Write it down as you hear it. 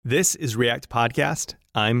This is React Podcast.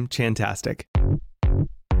 I'm Chantastic.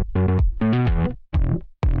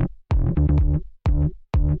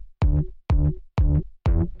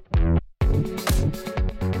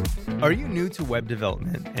 Are you new to web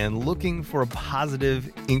development and looking for a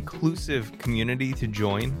positive, inclusive community to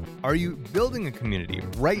join? Are you building a community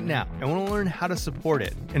right now and want to learn how to support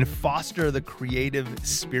it and foster the creative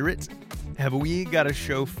spirit? Have we got a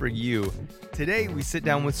show for you? Today, we sit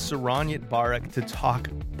down with Saron Yitbarek to talk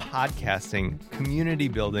podcasting, community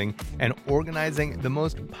building, and organizing the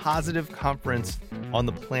most positive conference on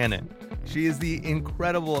the planet. She is the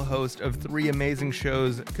incredible host of 3 amazing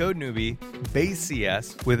shows, Code Newbie, Base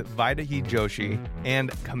CS with Vaidehi Joshi,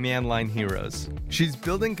 and Command Line Heroes. She's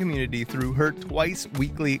building community through her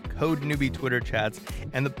twice-weekly Code Newbie Twitter chats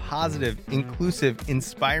and the positive, inclusive,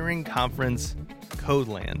 inspiring conference,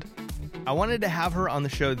 Codeland. I wanted to have her on the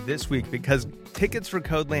show this week because tickets for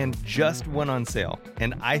Codeland just went on sale,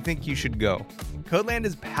 and I think you should go. Codeland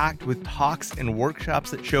is packed with talks and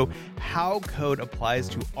workshops that show how code applies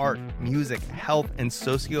to art, music, health, and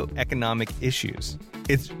socioeconomic issues.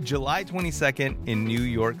 It's July 22nd in New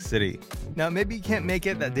York City. Now, maybe you can't make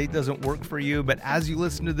it, that date doesn't work for you, but as you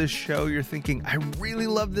listen to this show, you're thinking, I really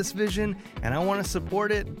love this vision and I want to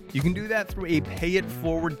support it. You can do that through a pay it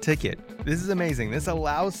forward ticket. This is amazing. This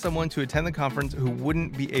allows someone to attend the conference who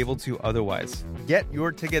wouldn't be able to otherwise. Get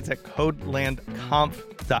your tickets at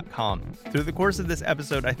codelandconf.com. Through the course of this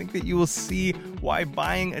episode, I think that you will see why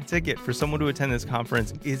buying a ticket for someone to attend this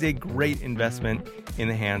conference is a great investment in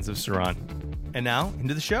the hands of Saron. And now,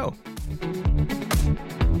 into the show.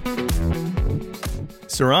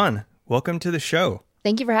 Saron, welcome to the show.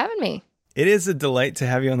 Thank you for having me. It is a delight to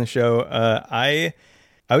have you on the show. I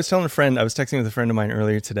was telling a friend, I was texting with a friend of mine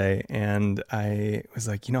earlier today, and I was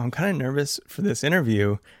like, I'm kind of nervous for this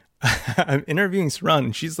interview. I'm interviewing Saron,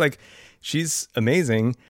 and she's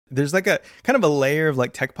amazing. There's like a kind of a layer of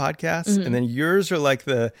like tech podcasts, and then yours are like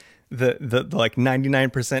the like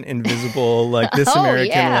 99% invisible, like This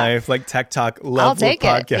American Life, like tech talk level I'll take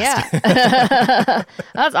podcast. It. Yeah.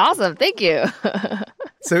 That's awesome. Thank you.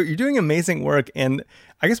 So you're doing amazing work. And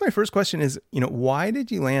I guess my first question is, why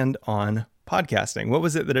did you land on podcasting? What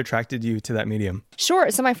was it that attracted you to that medium?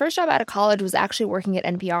 Sure. So my first job out of college was actually working at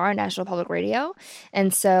NPR, National Public Radio.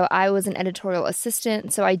 And so I was an editorial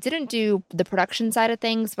assistant. So I didn't do the production side of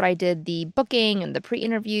things, but I did the booking and the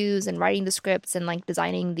pre-interviews and writing the scripts and like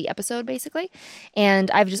designing the episode basically.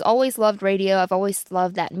 And I've just always loved radio. I've always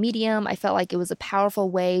loved that medium. I felt like it was a powerful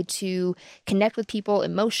way to connect with people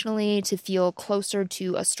emotionally, to feel closer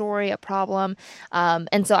to a story, a problem.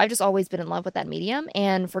 And so I've just always been in love with that medium.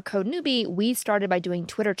 And for Code Newbie, we started by doing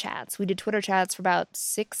Twitter chats. We did Twitter chats for about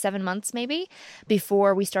 6-7 months maybe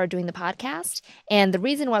before we started doing the podcast. And the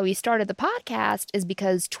reason why we started the podcast is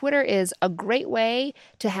because Twitter is a great way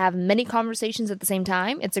to have many conversations at the same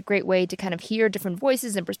time. It's a great way to kind of hear different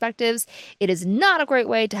voices and perspectives. It is not a great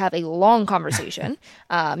way to have a long conversation.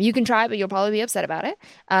 You can try, but you'll probably be upset about it.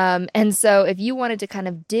 And so if you wanted to kind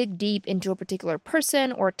of dig deep into a particular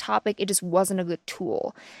person or topic, it just wasn't a good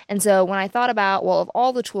tool. And so when I thought about, well, of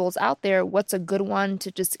all the tools out there, what's a good one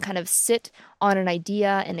to just kind of sit on an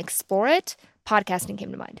idea and explore it? Podcasting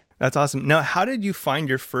came to mind. That's awesome. Now, how did you find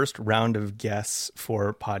your first round of guests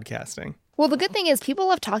for podcasting? Well, the good thing is people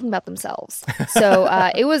love talking about themselves. So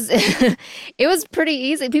it was it was pretty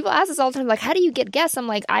easy. People ask us all the time, like, how do you get guests? I'm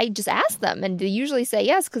like, I just ask them. And they usually say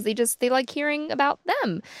yes because they like hearing about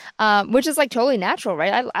them, which is like totally natural,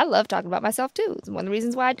 right? I love talking about myself, too. It's one of the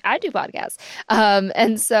reasons why I do podcasts.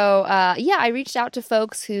 And so, I reached out to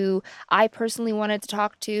folks who I personally wanted to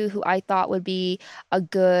talk to, who I thought would be a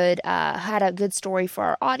good, had a good story for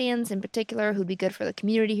our audience in particular, who'd be good for the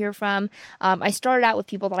community to hear from. I started out with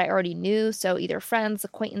people that I already knew. So either friends,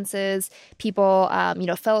 acquaintances, people,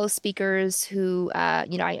 fellow speakers who, I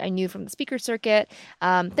knew from the speaker circuit,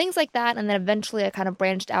 things like that. And then eventually I kind of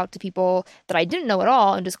branched out to people that I didn't know at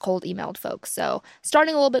all and just cold emailed folks. So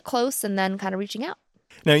starting a little bit close and then kind of reaching out.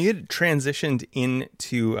 Now, you had transitioned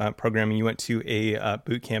into programming. You went to a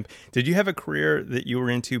boot camp. Did you have a career that you were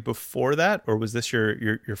into before that, or was this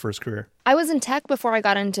your first career? I was in tech before I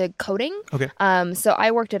got into coding. Okay. So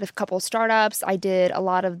I worked at a couple of startups. I did a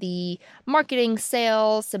lot of the marketing,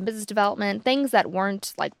 sales, some business development, things that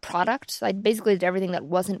weren't like product. I basically did everything that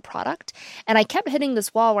wasn't product. And I kept hitting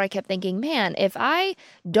this wall where I kept thinking, man, if I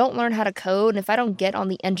don't learn how to code and if I don't get on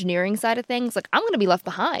the engineering side of things, like I'm going to be left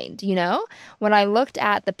behind, When I looked at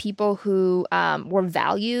at the people who were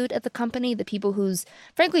valued at the company, the people whose,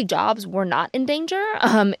 frankly, jobs were not in danger,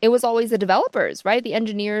 it was always the developers, right? The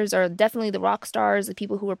engineers are definitely the rock stars, the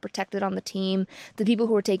people who were protected on the team, the people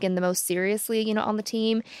who were taken the most seriously, on the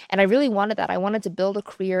team. And I really wanted that. I wanted to build a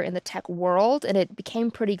career in the tech world, and it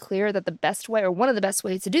became pretty clear that the best way, or one of the best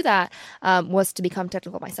ways to do that, was to become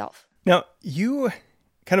technical myself. Now, you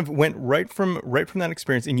kind of went right from that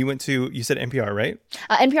experience, and you said NPR, right?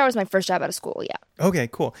 NPR was my first job out of school, yeah. Okay,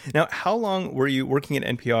 cool. Now, how long were you working at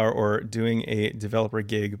NPR or doing a developer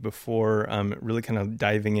gig before really kind of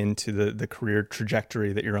diving into the career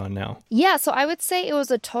trajectory that you're on now? Yeah, so I would say it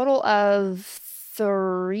was a total of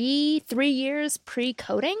three years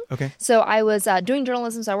pre-coding. Okay. So I was doing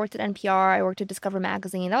journalism. So I worked at NPR. I worked at Discover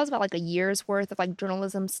Magazine. That was about like a year's worth of like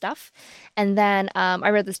journalism stuff. And then I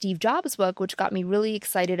read the Steve Jobs book, which got me really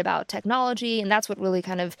excited about technology. And that's what really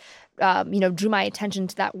kind of drew my attention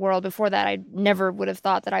to that world. Before that, I never would have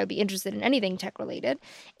thought that I would be interested in anything tech related.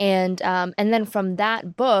 And then from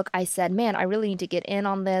that book, I said, man, I really need to get in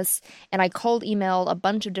on this. And I cold emailed a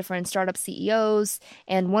bunch of different startup CEOs.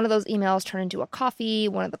 And one of those emails turned into a coffee.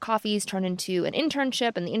 One of the coffees turned into an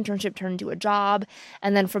internship, and the internship turned into a job.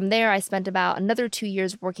 And then from there, I spent about another 2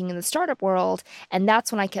 years working in the startup world. And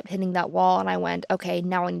that's when I kept hitting that wall. And I went, okay,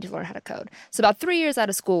 now I need to learn how to code. So about 3 years out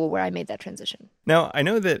of school where I made that transition. Now, I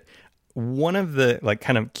know that one of the like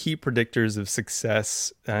kind of key predictors of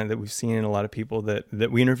success that we've seen in a lot of people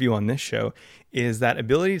that we interview on this show is that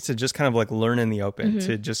ability to just kind of like learn in the open,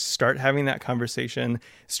 to just start having that conversation,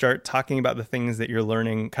 start talking about the things that you're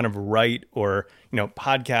learning, kind of write or,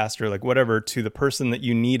 podcast or like whatever to the person that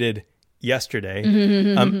you needed yesterday.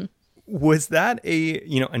 Was that a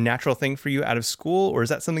natural thing for you out of school, or is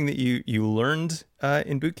that something that you learned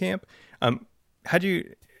in boot camp? How'd you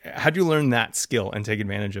learn that skill and take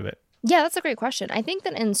advantage of it? Yeah, that's a great question. I think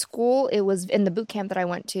that in school, it was in the boot camp that I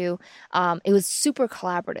went to, it was super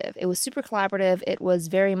collaborative. It was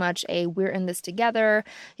very much we're in this together,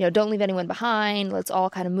 don't leave anyone behind. Let's all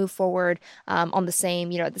kind of move forward on the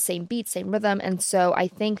same, at the same beat, same rhythm. And so I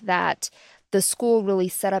think that the school really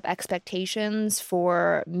set up expectations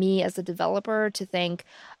for me as a developer to think,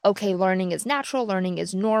 okay, learning is natural, learning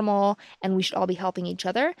is normal, and we should all be helping each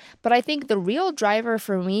other. But I think the real driver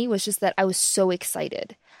for me was just that I was so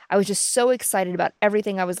excited. I was just so excited about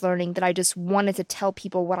everything I was learning that I just wanted to tell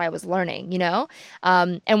people what I was learning,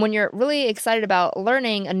 And when you're really excited about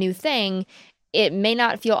learning a new thing, it may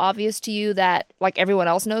not feel obvious to you that like everyone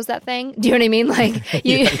else knows that thing. Do you know what I mean? Like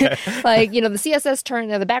you, the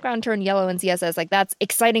CSS the background turned yellow in CSS. Like that's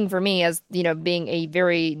exciting for me as, being a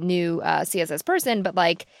very new CSS person, but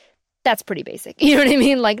like, that's pretty basic. You know what I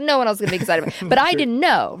mean? Like no one else is gonna be excited about it. But I didn't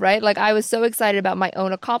know, right? Like I was so excited about my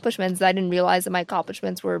own accomplishments that I didn't realize that my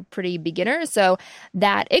accomplishments were pretty beginner. So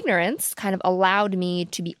that ignorance kind of allowed me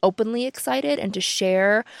to be openly excited and to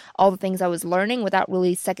share all the things I was learning without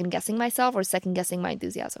really second guessing myself or second guessing my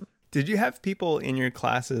enthusiasm. Did you have people in your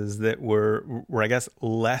classes that were I guess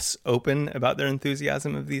less open about their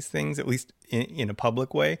enthusiasm of these things, at least in a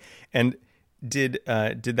public way? And did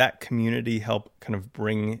that community help kind of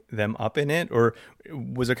bring them up in it, or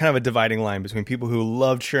was there kind of a dividing line between people who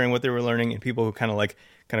loved sharing what they were learning and people who kind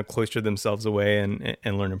of cloistered themselves away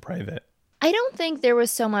and learn in private? I don't think there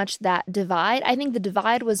was so much that divide. I think the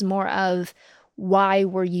divide was more of, why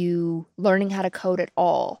were you learning how to code at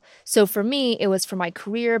all? So for me, it was for my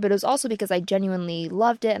career, but it was also because I genuinely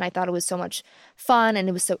loved it and I thought it was so much fun and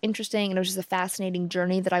it was so interesting and it was just a fascinating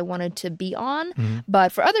journey that I wanted to be on. Mm-hmm.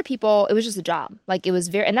 But for other people, it was just a job. Like it was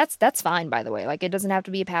and that's fine, by the way. Like it doesn't have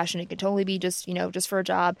to be a passion. It could totally be just, just for a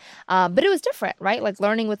job. But it was different, right? Like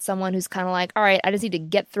learning with someone who's kind of like, all right, I just need to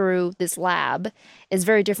get through this lab is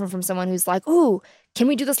very different from someone who's like, ooh, can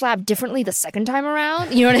we do this lab differently the second time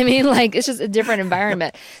around? You know what I mean? Like it's just a different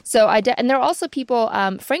environment. So and there are also people,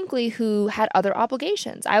 frankly, who had other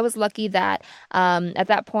obligations. I was lucky that at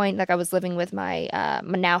that point, like I was living with my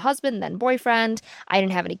now husband, then boyfriend. I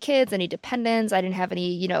didn't have any kids, any dependents. I didn't have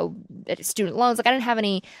any, student loans. Like I didn't have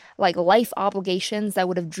any like life obligations that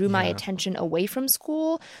would have drew my attention away from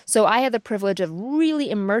school. So I had the privilege of really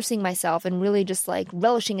immersing myself and really just like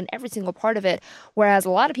relishing in every single part of it. Whereas a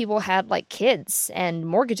lot of people had like kids and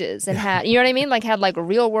mortgages and had, you know what I mean? Like had like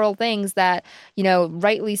real world things that,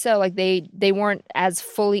 rightly so, like they weren't as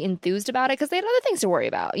fully enthused about it because they had other things to worry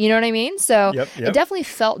about. You know what I mean? So It definitely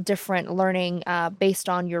felt different learning based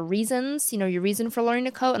on your reasons, your reason for learning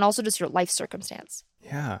to code and also just your life circumstance.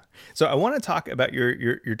 Yeah. So I want to talk about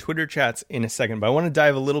your Twitter chats in a second, but I want to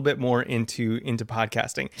dive a little bit more into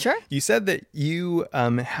podcasting. Sure. You said that you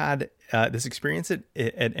had this experience at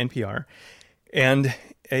NPR, and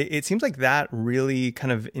it seems like that really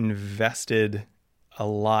kind of invested a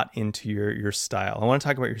lot into your style. I want to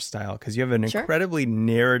talk about your style because you have an Sure. incredibly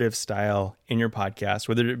narrative style in your podcast,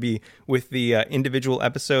 whether it be with the individual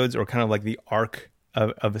episodes or kind of like the arc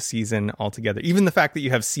of a season altogether. Even the fact that you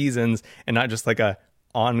have seasons and not just like a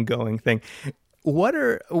ongoing thing. What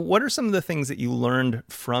are some of the things that you learned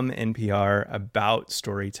from NPR about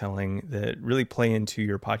storytelling that really play into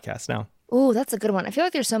your podcast now? Oh, that's a good one. I feel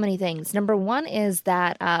like there's so many things. Number one is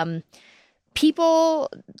that people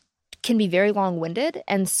can be very long-winded,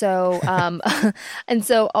 and so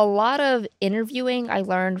a lot of interviewing I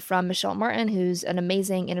learned from Michelle Martin, who's an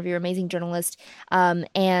amazing interviewer, amazing journalist,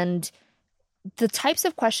 and the types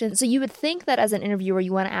of questions. So you would think that as an interviewer,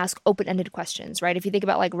 you want to ask open-ended questions, right? If you think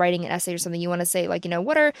about like writing an essay or something, you want to say like,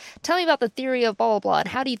 tell me about the theory of blah, blah, blah. And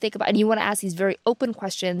how do you think about, and you want to ask these very open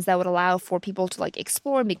questions that would allow for people to like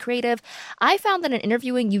explore and be creative. I found that in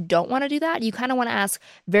interviewing, you don't want to do that. You kind of want to ask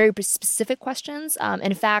very specific questions.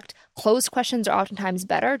 In fact, closed questions are oftentimes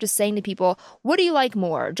better. Just saying to people, what do you like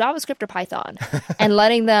more, JavaScript or Python? And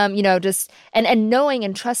letting them, just, and knowing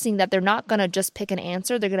and trusting that they're not going to just pick an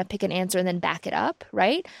answer. They're going to pick an answer and then back it up,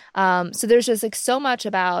 right? So there's just like so much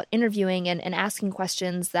about interviewing and asking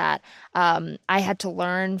questions that I had to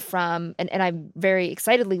learn from, and I very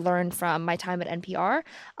excitedly learned from my time at NPR.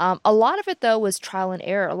 A lot of it, though, was trial and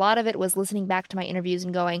error. A lot of it was listening back to my interviews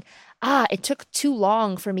and going, it took too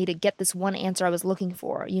long for me to get this one answer I was looking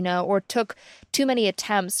for, or it took too many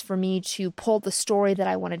attempts for me to pull the story that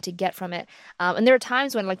I wanted to get from it. And there are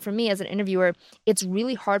times when, like for me as an interviewer, it's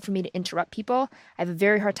really hard for me to interrupt people. I have a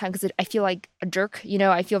very hard time because I feel like a jerk,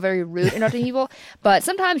 I feel very rude interrupting people. But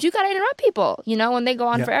sometimes you got to interrupt people, when they go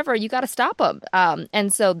on forever, you got to stop them.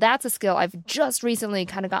 And so that's a skill I've just recently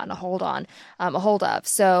kind of gotten a hold of.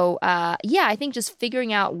 So I think just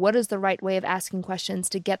figuring out what is the right way of asking questions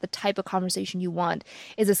to get the type of conversation you want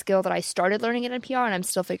is a skill that I started learning at NPR and I'm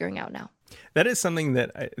still figuring out now. That is something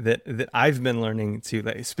that I've been learning too,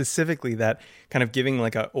 like specifically that kind of giving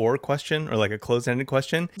like a or question or like a closed-ended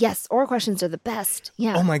question. Yes, or questions are the best.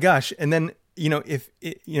 Yeah. Oh my gosh. And then, if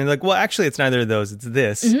it, like, well, actually it's neither of those, it's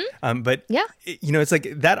this. Mm-hmm. But yeah, it's like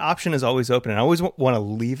that option is always open and I always want to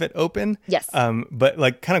leave it open. Yes. But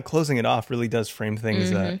like kind of closing it off really does frame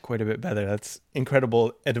things quite a bit better. That's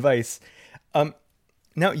incredible advice.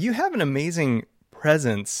 Now you have an amazing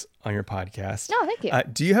presence on your podcast. Oh, thank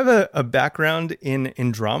you. Do you have a background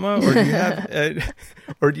in drama, or do you have,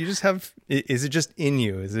 or do you just have? Is it just in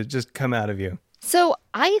you? Is it just come out of you? So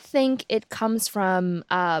I think it comes from.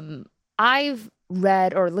 I've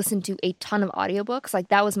read or listened to a ton of audiobooks. Like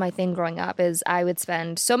that was my thing growing up, is I would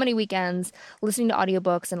spend so many weekends listening to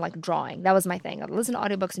audiobooks and like drawing. That was my thing. I'd listen to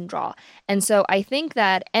audiobooks and draw. And so I think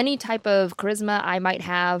that any type of charisma I might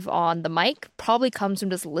have on the mic probably comes from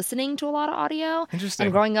just listening to a lot of audio. Interesting.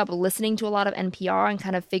 And growing up listening to a lot of NPR and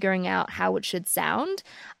kind of figuring out how it should sound.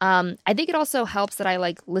 I think it also helps that I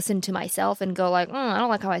like listen to myself and go like, I don't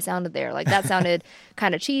like how I sounded there. Like that sounded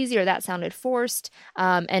kind of cheesy or that sounded forced,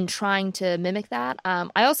 and trying to mimic that.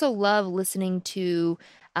 I also love listening to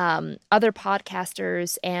other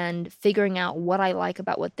podcasters and figuring out what I like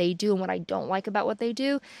about what they do and what I don't like about what they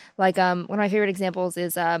do. Like one of my favorite examples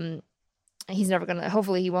is he's never gonna,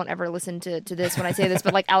 hopefully he won't ever listen to this when I say this,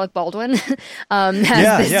 but like Alec Baldwin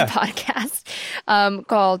has this podcast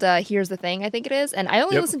called Here's the Thing, I think it is. And I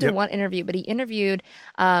only listened to one interview, but he interviewed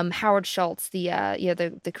Howard Schultz,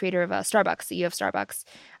 the creator of Starbucks, CEO of Starbucks.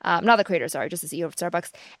 Not the creator, sorry, just the CEO of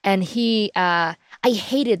Starbucks. And I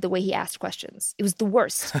hated the way he asked questions. It was the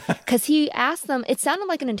worst because he asked them, it sounded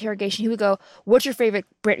like an interrogation. He would go, what's your favorite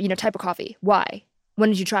type of coffee? Why? When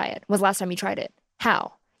did you try it? When's the last time you tried it?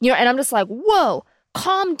 How? And I'm just like, whoa,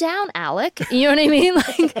 calm down, Alec. You know what I mean?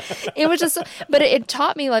 Like, it was just, but it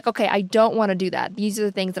taught me like, okay, I don't want to do that. These are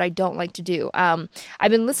the things that I don't like to do. I've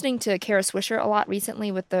been listening to Kara Swisher a lot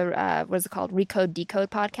recently with the, what is it called? Recode Decode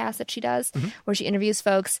podcast that she does, where she interviews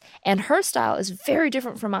folks. And her style is very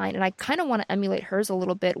different from mine. And I kind of want to emulate hers a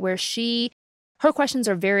little bit, where her questions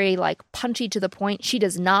are very like punchy to the point. She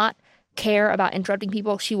does not care about interrupting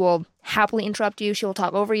people. She will happily interrupt you. She will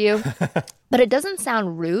talk over you. But it doesn't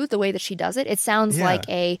sound rude the way that she does it. It sounds like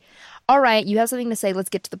all right, you have something to say, let's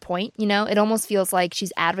get to the point. It almost feels like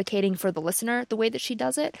she's advocating for the listener the way that she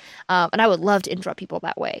does it. And I would love to interrupt people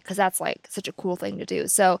that way because that's like such a cool thing to do.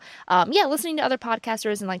 So listening to other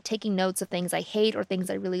podcasters and like taking notes of things I hate or things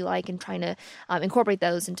I really like and trying to incorporate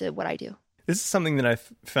those into what I do. This is something that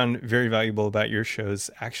I've found very valuable about your shows,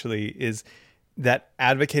 actually, is that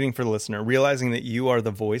advocating for the listener, realizing that you are the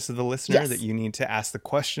voice of the listener, that you need to ask the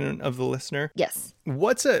question of the listener. Yes.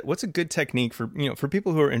 What's a good technique for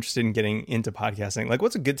people who are interested in getting into podcasting? Like,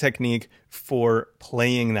 what's a good technique for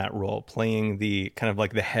playing that role, playing the kind of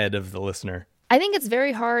like the head of the listener? I think it's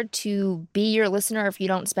very hard to be your listener if you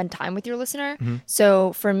don't spend time with your listener. Mm-hmm.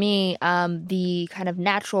 So for me, the kind of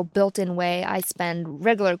natural built-in way I spend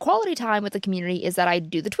regular quality time with the community is that I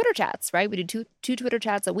do the Twitter chats, right? We do two Twitter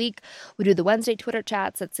chats a week. We do the Wednesday Twitter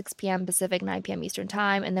chats at 6 p.m. Pacific, 9 p.m. Eastern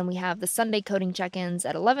time. And then we have the Sunday coding check-ins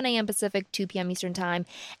at 11 a.m. Pacific, 2 p.m. Eastern time.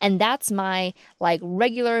 And that's my like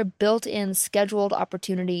regular built-in scheduled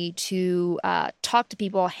opportunity to talk to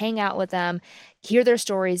people, hang out with them, hear their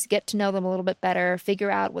stories, get to know them a little bit better, figure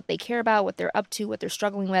out what they care about, what they're up to, what they're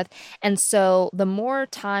struggling with. And so the more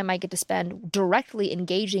time I get to spend directly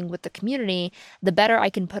engaging with the community, the better I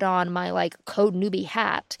can put on my like code newbie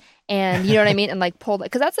hat. And you know what I mean? And like pull that,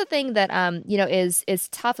 because that's the thing that, is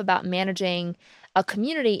tough about managing a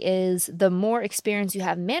community is the more experience you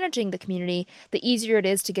have managing the community, the easier it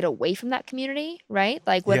is to get away from that community, right?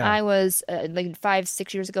 Like when I was like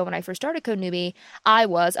 5-6 years ago when I first started Code Newbie, I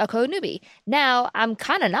was a code newbie. Now I'm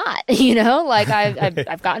kind of not, like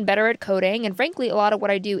I've gotten better at coding. And frankly, a lot of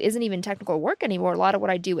what I do isn't even technical work anymore. A lot of what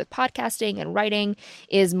I do with podcasting and writing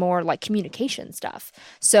is more like communication stuff.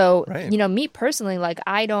 So, me personally, like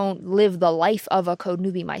I don't live the life of a code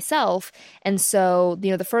newbie myself. And so,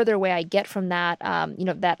 the further away I get from that,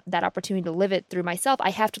 that opportunity to live it through myself, I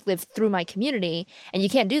have to live through my community. And you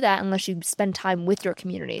can't do that unless you spend time with your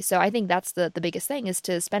community. So I think that's the biggest thing is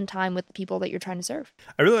to spend time with the people that you're trying to serve.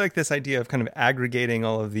 I really like this idea of kind of aggregating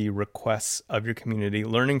all of the requests of your community,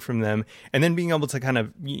 learning from them, and then being able to kind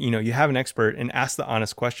of, you have an expert and ask the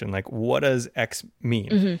honest question, like, what does X mean?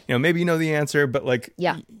 Mm-hmm. Maybe you know the answer, but like,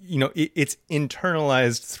 it's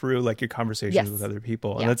internalized through like your conversations with other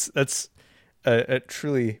people. And that's a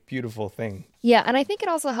truly beautiful thing. Yeah, and I think it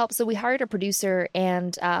also helps. So we hired a producer,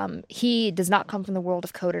 and he does not come from the world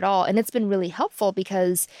of code at all. And it's been really helpful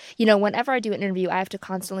because, whenever I do an interview, I have to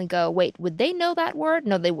constantly go, wait, would they know that word?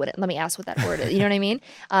 No, they wouldn't. Let me ask what that word is. You know what I mean?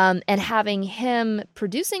 And having him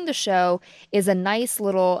producing the show is a nice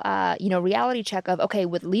little, reality check of, okay,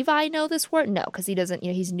 would Levi know this word? No, because he doesn't,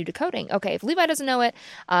 he's new to coding. Okay, if Levi doesn't know it,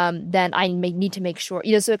 then I need to make sure,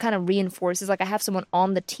 so it kind of reinforces, like I have someone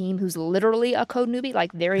on the team who's literally a code newbie,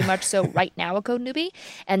 like very much so right now a code newbie,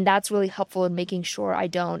 and that's really helpful in making sure I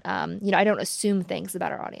don't assume things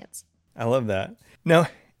about our audience. I love that. Now,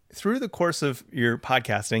 through the course of your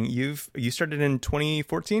podcasting, you started in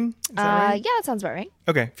 2014. Is that right? Yeah, that sounds about right.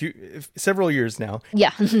 Okay, several years now.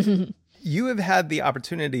 Yeah. You have had the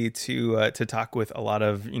opportunity to talk with a lot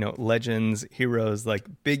of legends, heroes, like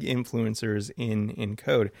big influencers in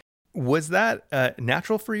code. Was that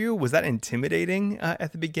natural for you? Was that intimidating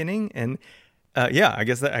at the beginning? And I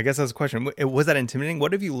guess that's a question. Was that intimidating?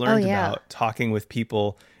 What have you learned about talking with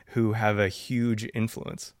people who have a huge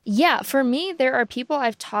influence? Yeah, for me, there are people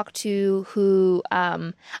I've talked to who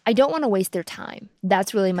I don't want to waste their time.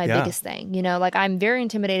 That's really my biggest thing. Like I'm very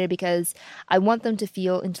intimidated because I want them to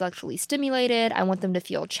feel intellectually stimulated. I want them to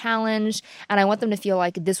feel challenged, and I want them to feel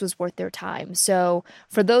like this was worth their time. So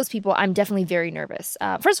for those people, I'm definitely very nervous.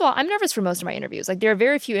 First of all, I'm nervous for most of my interviews. Like there are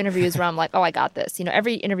very few interviews where I'm like, oh, I got this.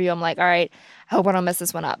 Every interview I'm like, all right, I hope I don't mess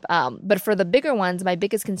this one up. But for the bigger ones, my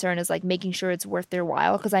biggest concern is like making sure it's worth their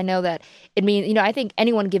while, because I know that it means, I think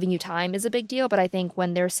anyone giving you time is a big deal, but I think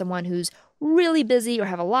when there's someone who's really busy or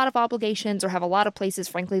have a lot of obligations or have a lot of places,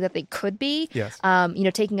 frankly, that they could be,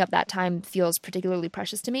 taking up that time feels particularly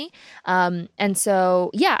precious to me. And so,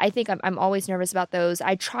 I think I'm always nervous about those.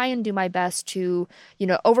 I try and do my best to,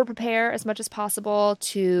 over prepare as much as possible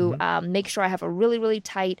to make sure I have a really, really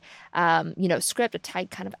tight, script, a tight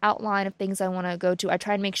kind of outline of things I want to go to. I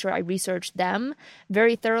try and make sure I research them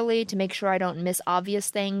very thoroughly to make sure I don't miss obvious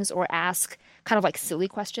things or ask kind of like silly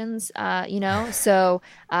questions, So,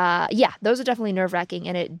 those are definitely nerve-wracking,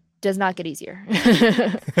 and it does not get easier.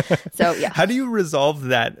 So, yeah. How do you resolve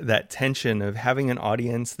that tension of having an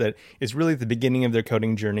audience that is really at the beginning of their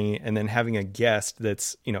coding journey and then having a guest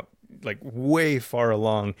that's, like way far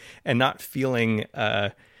along and not feeling,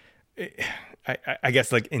 I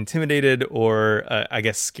guess, like intimidated or I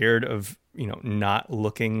guess scared of, not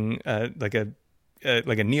looking like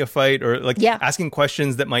a neophyte or like asking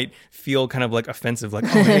questions that might feel kind of like offensive, like,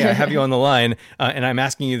 oh, hey, I have you on the line and I'm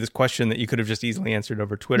asking you this question that you could have just easily answered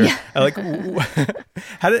over Twitter. Like,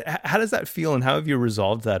 how does that feel, and how have you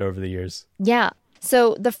resolved that over the years? Yeah.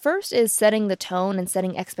 So the first is setting the tone and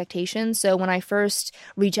setting expectations. So when I first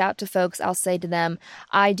reach out to folks, I'll say to them,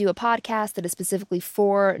 I do a podcast that is specifically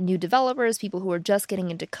for new developers, people who are just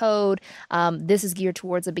getting into code. This is geared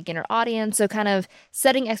towards a beginner audience. So kind of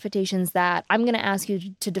setting expectations that I'm going to ask you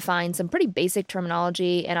to define some pretty basic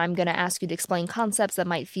terminology, and I'm going to ask you to explain concepts that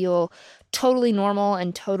might feel totally normal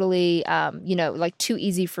and totally, like too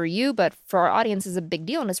easy for you, but for our audience is a big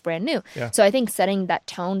deal and it's brand new. Yeah. So I think setting that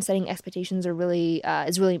tone, setting expectations are really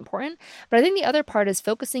is really important. But I think the other part is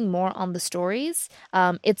focusing more on the stories.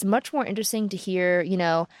 It's much more interesting to hear,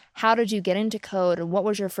 how did you get into code and what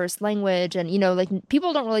was your first language? And, like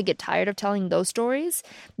people don't really get tired of telling those stories.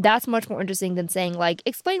 That's much more interesting than saying like,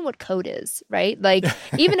 explain what code is, right? Like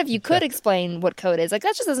even if you could explain what code is, like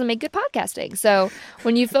that just doesn't make good podcasting. So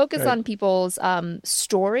when you focus on people's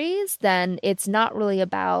stories, then it's not really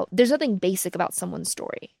about, there's nothing basic about someone's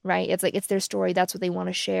story, right? It's like, it's their story. That's what they want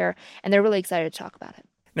to share. And they're really excited to talk about it.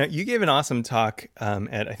 Now, you gave an awesome talk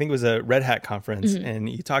at, I think it was a Red Hat conference, and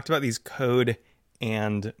you talked about these code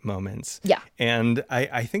and moments. Yeah. And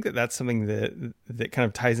I think that's something that kind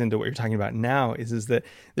of ties into what you're talking about now is that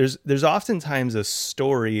there's oftentimes a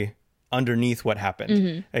story underneath what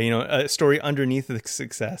happened, a story underneath the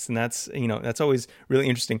success. And that's always really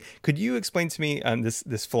interesting. Could you explain to me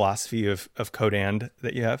this philosophy of code and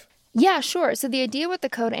that you have? Yeah, sure. So the idea with the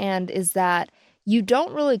code and is that you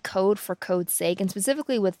don't really code for code's sake. And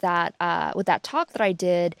specifically with that talk that I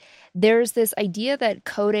did, there's this idea that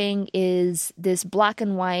coding is this black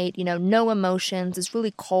and white, no emotions. It's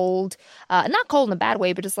really cold, not cold in a bad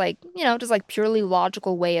way, but just like purely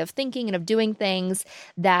logical way of thinking and of doing things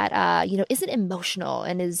that, isn't emotional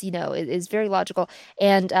and is very logical.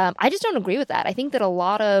 And I just don't agree with that. I think that a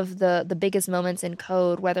lot of the biggest moments in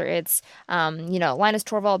code, whether it's, Linus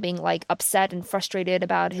Torvald being like upset and frustrated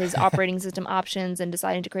about his operating system options and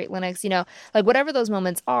deciding to create Linux, like whatever those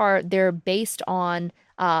moments are, they're based on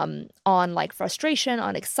like frustration,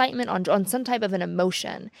 on excitement, on some type of an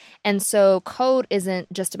emotion. And so code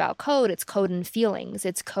isn't just about code, it's code and feelings,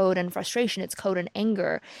 it's code and frustration, it's code and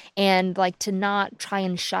anger. And like to not try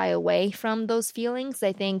and shy away from those feelings,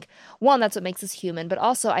 I think, one, that's what makes us human, but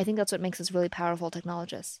also I think that's what makes us really powerful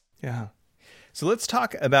technologists. Yeah. So let's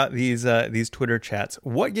talk about these Twitter chats.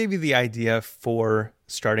 What gave you the idea for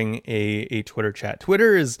starting a Twitter chat?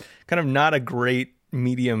 Twitter is kind of not a great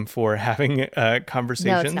medium for having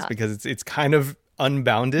conversations because it's kind of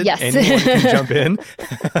unbounded. Yes. Anyone can jump in.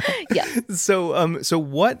 Yeah. So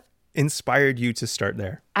what inspired you to start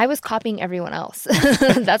there? I was copying everyone else.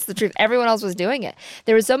 That's the truth. Everyone else was doing it.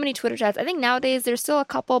 There were so many Twitter chats. I think nowadays there's still a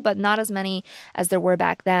couple, but not as many as there were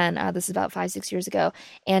back then. This is about 5-6 years ago.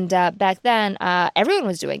 And back then, everyone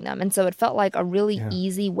was doing them. And so it felt like a really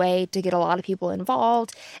easy way to get a lot of people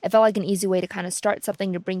involved. It felt like an easy way to kind of start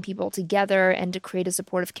something to bring people together and to create a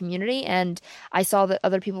supportive community. And I saw that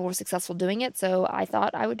other people were successful doing it. So I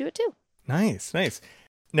thought I would do it too. Nice.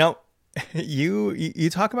 Now, you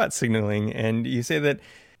talk about signaling, and you say that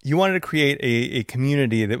you wanted to create a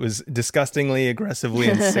community that was disgustingly, aggressively,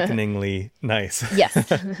 and sickeningly nice.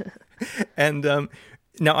 Yes. And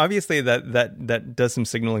now, obviously, that does some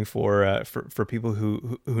signaling for people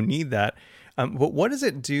who need that. But what does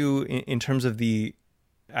it do in terms of the,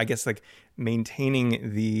 I guess, like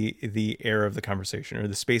maintaining the air of the conversation or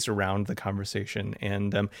the space around the conversation,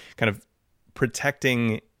 and kind of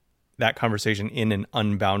protecting that conversation in an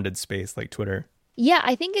unbounded space like Twitter? Yeah,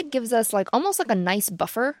 I think it gives us like almost like a nice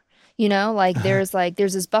buffer.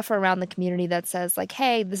 There's this buffer around the community that says like,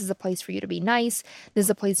 hey, this is a place for you to be nice. This is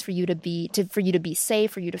a place for you to be safe,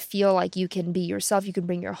 for you to feel like you can be yourself. You can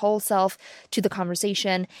bring your whole self to the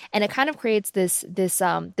conversation, and it kind of creates this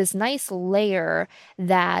nice layer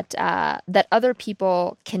that other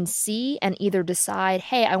people can see and either decide,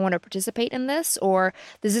 hey, I want to participate in this, or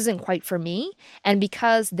this isn't quite for me. And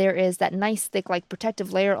because there is that nice thick like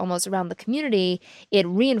protective layer almost around the community, it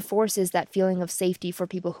reinforces that feeling of safety for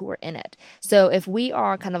people who are in it. So if we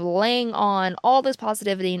are kind of laying on all this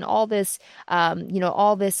positivity and all this,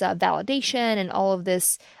 validation and all of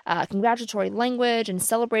this congratulatory language and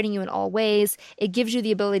celebrating you in all ways, it gives you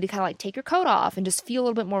the ability to kind of like take your coat off and just feel a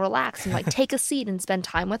little bit more relaxed and like take a seat and spend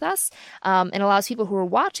time with us. And allows people who are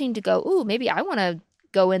watching to go, ooh, maybe I want to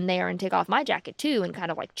go in there and take off my jacket too and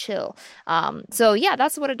kind of like chill. So yeah,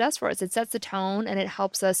 that's what it does for us. It sets the tone and it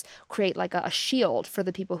helps us create like a shield for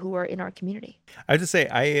the people who are in our community. I have to say,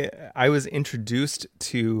 I was introduced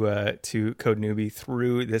to Code Newbie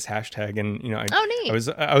through this hashtag, and neat.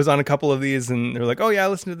 I was on a couple of these, and they're like, oh yeah, I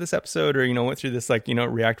listened to this episode, or went through this like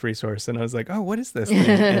React resource, and I was like, oh, what is this thing?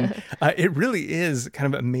 And it really is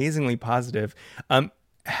kind of amazingly positive.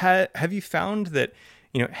 Have you found that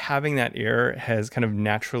having that ear has kind of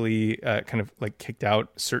naturally kind of like kicked out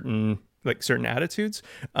certain attitudes,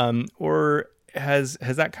 or has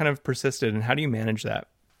that kind of persisted, and how do you manage that?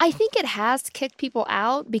 I think it has kicked people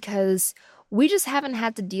out because we just haven't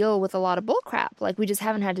had to deal with a lot of bull crap. Like we just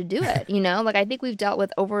haven't had to do it, Like I think we've dealt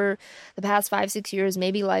with over the past 5-6 years,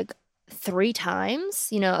 maybe like 3 times,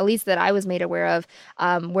 at least that I was made aware of,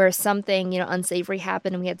 where something, unsavory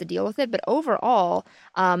happened and we had to deal with it. But overall,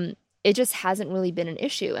 it just hasn't really been an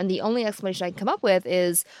issue. And the only explanation I can come up with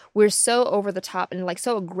is we're so over the top and like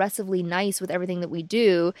so aggressively nice with everything that we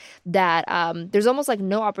do that there's almost like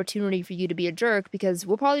no opportunity for you to be a jerk because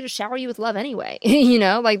we'll probably just shower you with love anyway.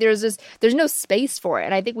 Like there's no space for it.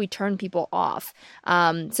 And I think we turn people off.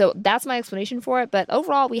 So that's my explanation for it. But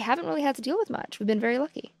overall, we haven't really had to deal with much. We've been very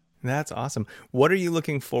lucky. That's awesome. What are you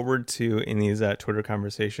looking forward to in these Twitter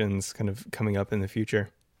conversations kind of coming up in the future?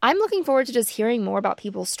 I'm looking forward to just hearing more about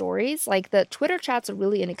people's stories. Like the Twitter chats are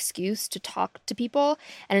really an excuse to talk to people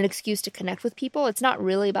and an excuse to connect with people. It's not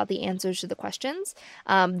really about the answers to the questions.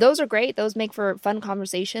 Those are great. Those make for fun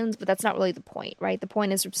conversations, but that's not really the point, right? The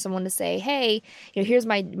point is for someone to say, hey, here's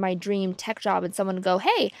my dream tech job, and someone to go,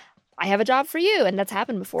 hey, I have a job for you. And that's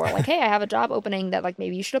happened before. Like, hey, I have a job opening that like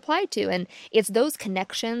maybe you should apply to. And it's those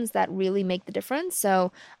connections that really make the difference.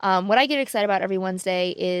 So what I get excited about every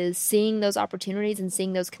Wednesday is seeing those opportunities and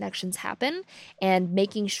seeing those connections happen and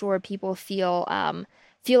making sure people feel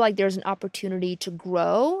like there's an opportunity to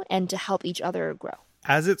grow and to help each other grow.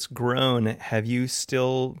 As it's grown, have you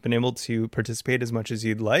still been able to participate as much as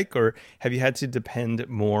you'd like, or have you had to depend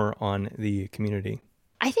more on the community?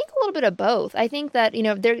 I think a little bit of both. I think that,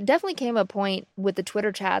 there definitely came a point with the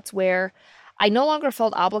Twitter chats where I no longer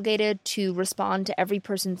felt obligated to respond to every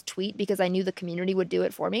person's tweet because I knew the community would do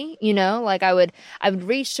it for me. Like I would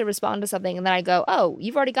reach to respond to something and then I go, oh,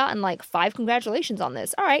 you've already gotten like 5 congratulations on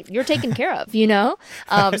this. All right, you're taken care of, So there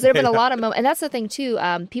have been a lot of moments. And that's the thing too.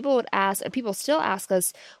 People still ask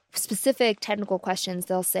us specific technical questions.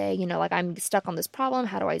 They'll say, like, I'm stuck on this problem.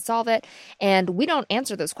 How do I solve it? And we don't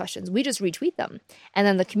answer those questions. We just retweet them. And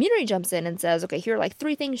then the community jumps in and says, okay, here are like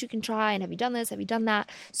 3 things you can try. And have you done this? Have you done that?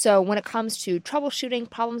 So when it comes to troubleshooting,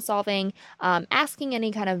 problem solving, asking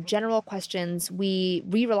any kind of general questions, we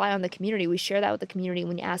rely on the community. We share that with the community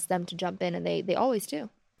when you ask them to jump in, and they always do.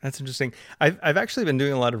 That's interesting. I've actually been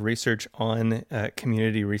doing a lot of research on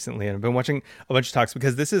community recently, and I've been watching a bunch of talks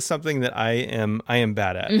because this is something that I am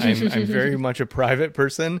bad at. I'm very much a private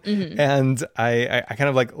person, and I kind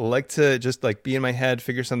of like to just like be in my head,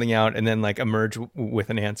 figure something out, and then like emerge with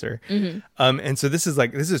an answer. And so this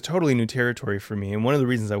is totally new territory for me. And one of the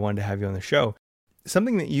reasons I wanted to have you on the show,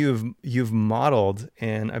 something that you've modeled,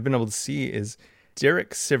 and I've been able to see is Derek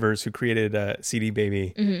Sivers, who created CD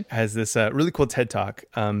Baby, has this really cool TED Talk.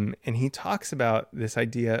 And he talks about this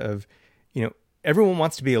idea of, everyone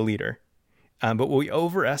wants to be a leader. But what we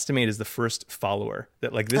overestimate is the first follower.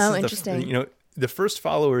 That like this is interesting. The first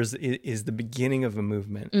follower is the beginning of a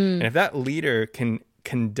movement. And if that leader can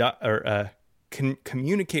conduct or can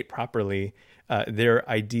communicate properly their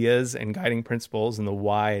ideas and guiding principles and the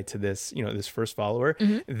why to this, this first follower,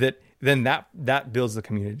 then that builds the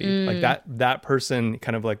community. Like that person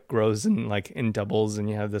kind of like grows and doubles, and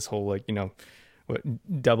you have this whole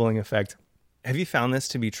doubling effect. Have you found this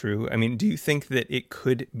to be true? I mean, do you think that it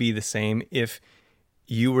could be the same if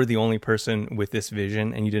you were the only person with this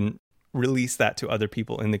vision and you didn't release that to other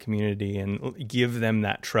people in the community and give them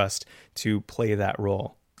that trust to play that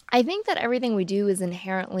role? I think that everything we do is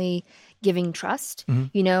inherently giving trust,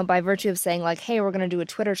 by virtue of saying like, hey, we're going to do a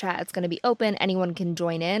Twitter chat. It's going to be open. Anyone can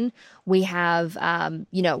join in. We have,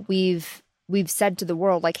 we've said to the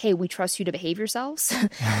world, like, hey, we trust you to behave yourselves.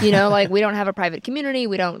 Like we don't have a private community.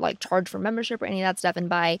 We don't like charge for membership or any of that stuff. And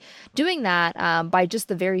by doing that, by just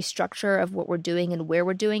the very structure of what we're doing and where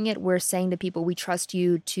we're doing it, we're saying to people, we trust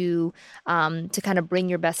you to kind of bring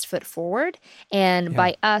your best foot forward. And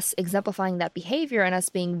by us exemplifying that behavior and us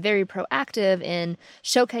being very proactive in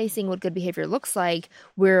showcasing what good behavior looks like,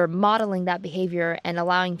 we're modeling that behavior and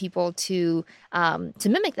allowing people to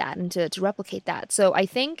mimic that and to replicate that. So I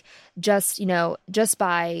think just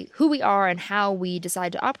by who we are and how we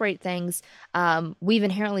decide to operate things, we've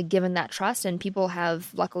inherently given that trust, and people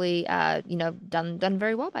have luckily, done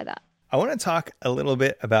very well by that. I want to talk a little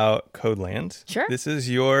bit about Codeland. Sure. This is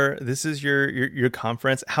your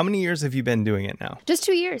conference. How many years have you been doing it now? Just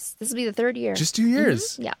 2 years. This will be the 3rd year. Just 2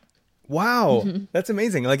 years. Yeah. Wow, that's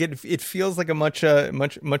amazing. Like it feels like a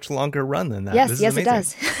much longer run than that. Yes, it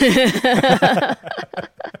does.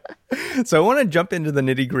 So I want to jump into the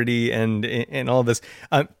nitty gritty and all of this.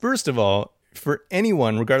 First of all, for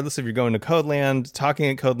anyone, regardless if you're going to Codeland, talking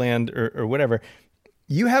at Codeland, or whatever,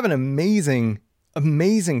 you have an amazing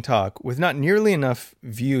amazing talk with not nearly enough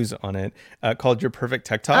views on it called Your Perfect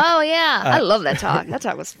Tech Talk. Oh, yeah. I love that talk. That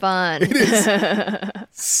talk was fun. It is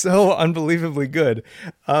so unbelievably good.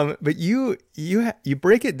 But you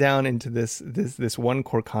break it down into this one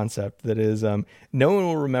core concept that is no one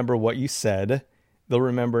will remember what you said. They'll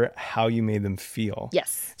remember how you made them feel.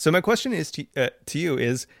 Yes. So my question is to you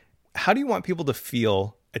is, how do you want people to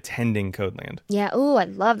feel attending Codeland? Yeah. Oh, I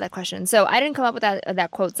love that question. So I didn't come up with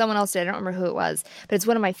that quote. Someone else did. I don't remember who it was, but it's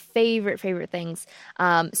one of my favorite things.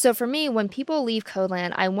 So for me, when people leave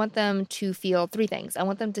Codeland, I want them to feel three things. I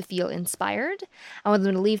want them to feel inspired. I want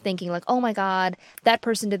them to leave thinking like, oh my God, that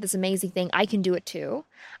person did this amazing thing. I can do it too.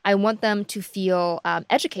 I want them to feel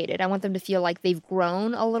educated. I want them to feel like they've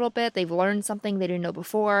grown a little bit. They've learned something they didn't know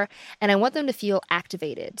before. And I want them to feel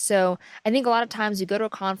activated. So I think a lot of times you go to a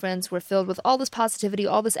conference, we're filled with all this positivity,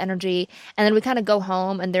 all this energy, and then we kind of go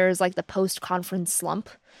home and there's like the post-conference slump,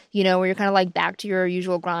 where you're kind of like back to your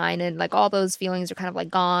usual grind and like all those feelings are kind of like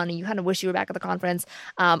gone and you kind of wish you were back at the conference.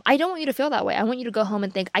 I don't want you to feel that way. I want you to go home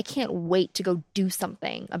and think, I can't wait to go do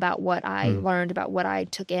something about what I learned, about what I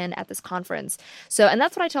took in at this conference. So, and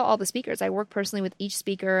that's what I tell all the speakers. I work personally with each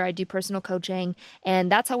speaker. I do personal coaching.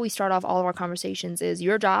 And that's how we start off all of our conversations is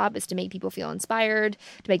your job is to make people feel inspired,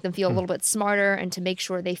 to make them feel a little bit smarter, and to make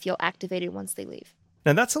sure they feel activated once they leave.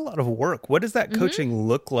 Now, that's a lot of work. What does that coaching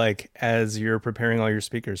look like as you're preparing all your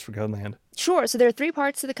speakers for Codeland? Sure. So there are three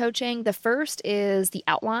parts to the coaching. The first is the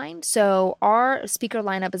outline. So our speaker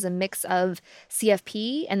lineup is a mix of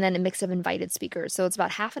CFP and then a mix of invited speakers. So it's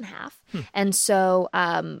about half and half. And so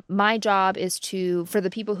my job is for the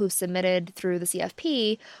people who've submitted through the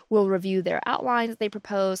CFP, we'll review their outlines that they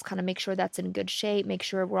propose, kind of make sure that's in good shape, make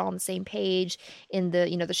sure we're all on the same page in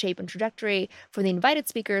the shape and trajectory. For the invited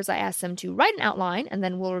speakers, I ask them to write an outline and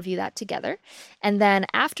then we'll review that together. And then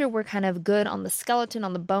after we're kind of good on the skeleton,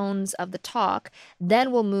 on the bones of the talk,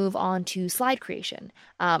 then we'll move on to slide creation.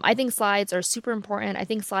 I think slides are super important. I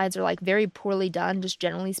think slides are like very poorly done, just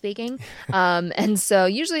generally speaking. And so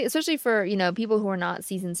usually, especially for, people who are not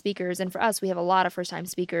seasoned speakers, and for us, we have a lot of first-time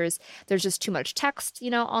speakers, there's just too much text,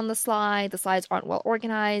 on the slide. The slides aren't well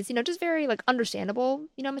organized, just very like understandable,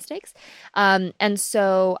 mistakes. And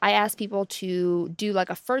so I ask people to do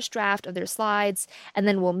like a first draft of their slides, and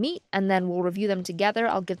then we'll meet and then we'll review them together.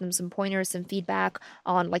 I'll give them some pointers, some feedback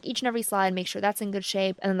on like each and every slide, make sure that's in good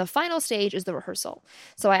shape. And then the final stage is the rehearsal.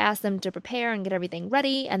 So I ask them to prepare and get everything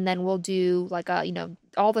ready. And then we'll do like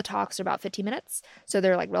all the talks are about 15 minutes. So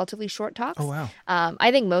they're like relatively short talks. Oh, wow.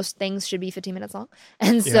 I think most things should be 15 minutes long.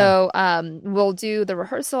 And so we'll do the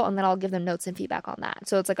rehearsal and then I'll give them notes and feedback on that.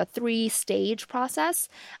 So it's like a 3-stage process.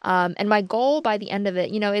 And my goal by the end of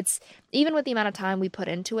it, it's even with the amount of time we put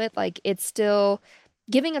into it, like it's still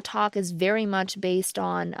giving a talk is very much based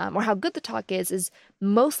on, or how good the talk is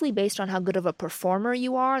mostly based on how good of a performer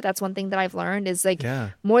you are. That's one thing that I've learned is like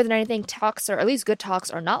more than anything, talks are, at least good talks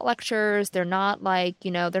are not lectures. They're not like,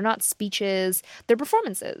 they're not speeches, they're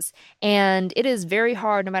performances. And it is very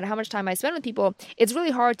hard, no matter how much time I spend with people, it's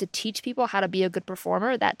really hard to teach people how to be a good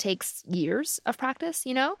performer. That takes years of practice,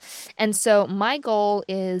 And so my goal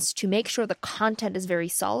is to make sure the content is very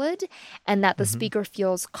solid and that the speaker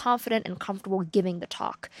feels confident and comfortable giving the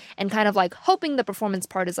talk and kind of like hoping the performance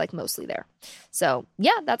part is like mostly there. So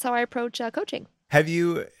yeah, that's how I approach coaching. Have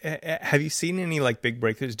you seen any like big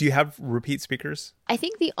breakthroughs? Do you have repeat speakers? I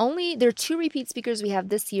think there are 2 repeat speakers we have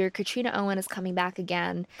this year. Katrina Owen is coming back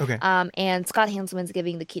again. Okay. And Scott Hanselman's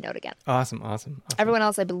giving the keynote again. Awesome. Everyone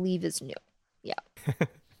else, I believe, is new. Yeah.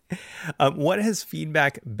 What has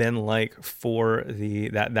feedback been like for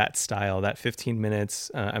that style, that 15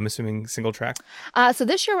 minutes, I'm assuming single track? So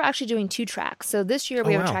this year we're actually doing 2 tracks. So this year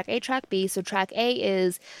we have track A, track B. So track A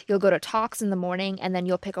is you'll go to talks in the morning and then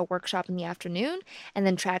you'll pick a workshop in the afternoon. And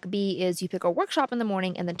then track B is you pick a workshop in the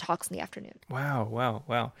morning and then talks in the afternoon.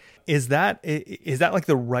 Wow. Is that like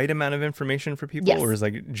the right amount of information for people? Yes. Or is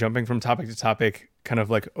like jumping from topic to topic kind of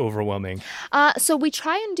like overwhelming? So we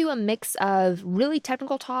try and do a mix of really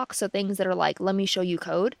technical talks, so things that are like, let me show you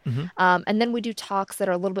code. And then we do talks that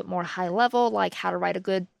are a little bit more high level, like how to write a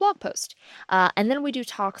good blog post. And then we do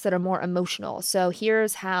talks that are more emotional. So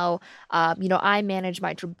here's how, I manage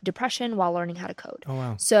my depression while learning how to code. Oh,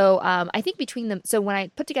 wow. So I think between them, so when I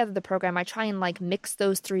put together the program, I try and like mix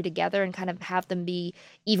those 3 together and kind of have them be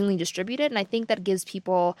evenly distributed. And I think that gives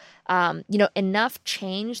people, enough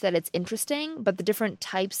change that it's interesting, but the different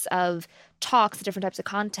types of talks, the different types of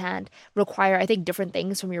content require, I think, different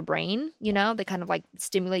things from your brain. They kind of like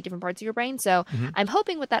stimulate different parts of your brain. So I'm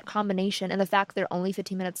hoping with that combination and the fact they're only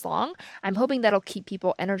 15 minutes long, I'm hoping that'll keep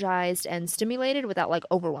people energized and stimulated without like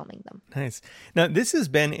overwhelming them. Nice. Now, this has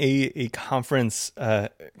been a conference.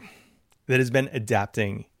 that has been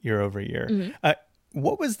adapting year over year. Mm-hmm.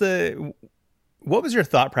 What was your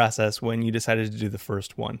thought process when you decided to do the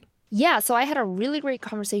first one? Yeah, so I had a really great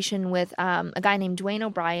conversation with a guy named Dwayne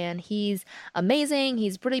O'Brien. He's amazing.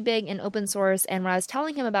 He's pretty big in open source. And when I was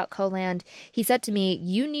telling him about Coland, he said to me,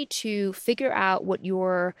 you need to figure out what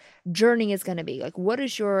your journey is going to be. Like, what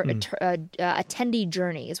is your attendee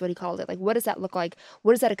journey is what he called it. Like, what does that look like?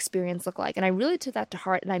 What does that experience look like? And I really took that to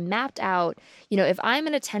heart. And I mapped out, if I'm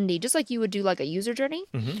an attendee, just like you would do like a user journey,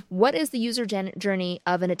 what is the user journey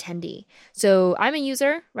of an attendee? So I'm a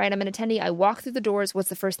user, right? I'm an attendee. I walk through the doors. What's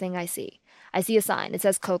the first thing I see? I see a sign. It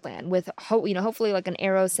says Codeland with, hopefully like an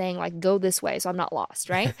arrow saying like, go this way. So I'm not lost,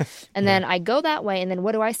 right? And then I go that way. And then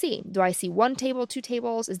what do I see? Do I see one table, two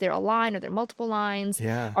tables? Is there a line? Are there multiple lines?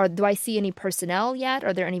 Yeah. Or do I see any personnel yet?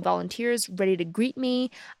 Are there any volunteers ready to greet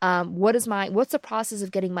me? What's the process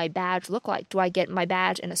of getting my badge look like? Do I get my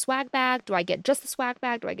badge in a swag bag? Do I get just the swag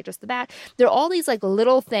bag? Do I get just the badge? There are all these like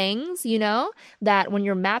little things, that when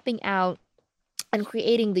you're mapping out and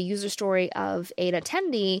creating the user story of an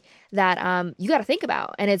attendee that you got to think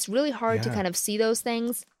about. And it's really hard to kind of see those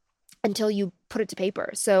things until you put it to paper.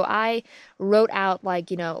 So I wrote out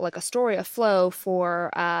like a story, a flow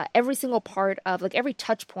for every single part of like every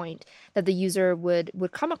touch point that the user would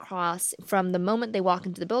come across from the moment they walk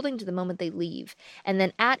into the building to the moment they leave. And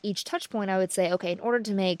then at each touch point, I would say, okay, in order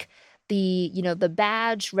to make the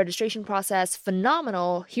badge registration process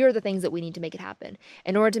phenomenal, here are the things that we need to make it happen.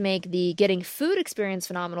 In order to make the getting food experience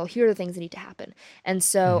phenomenal, here are the things that need to happen. And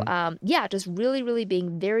so, just really, really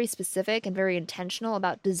being very specific and very intentional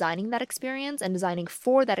about designing that experience and designing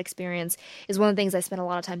for that experience is one of the things I spent a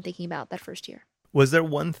lot of time thinking about that first year. Was there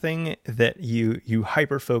one thing that you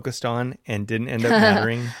hyper focused on and didn't end up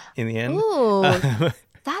mattering in the end? Ooh,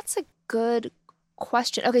 that's a good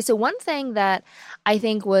question. Okay, so one thing that I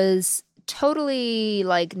think was totally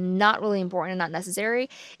like not really important and not necessary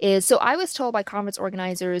is, so I was told by conference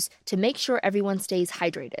organizers to make sure everyone stays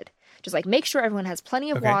hydrated. Just like make sure everyone has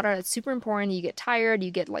plenty of water. It's super important. You get tired,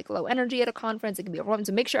 you get like low energy at a conference, it can be overwhelming.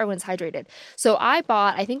 So make sure everyone's hydrated. So I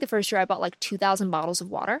think the first year I bought like 2,000 bottles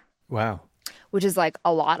of water. Wow. Which is like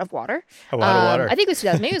a lot of water. A lot of water. I think it was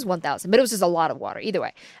 2,000, maybe it was 1,000, but it was just a lot of water either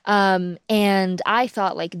way. And I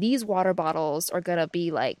thought like these water bottles are going to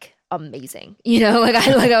be like amazing.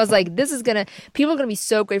 I was like, people are going to be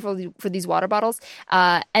so grateful for these water bottles.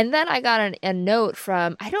 And then I got a note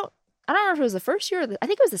from, I don't know if it was the first year I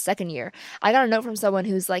think it was the second year. I got a note from someone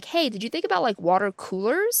who's like, hey, did you think about like water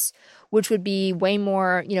coolers, which would be way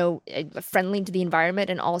more, friendly to the environment.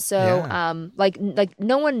 And also like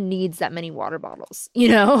no one needs that many water bottles,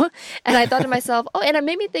 And I thought to myself, and it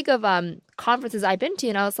made me think of conferences I've been to.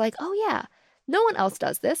 And I was like, oh yeah, no one else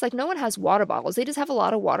does this. Like no one has water bottles. They just have a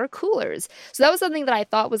lot of water coolers. So that was something that I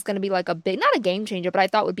thought was going to be like a big, not a game changer, but I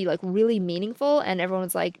thought would be like really meaningful. And everyone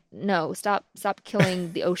was like, no, stop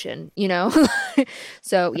killing the ocean,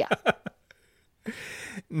 So yeah.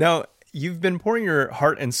 Now, you've been pouring your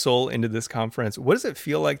heart and soul into this conference. What does it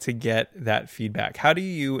feel like to get that feedback? How do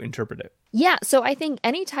you interpret it? Yeah, so I think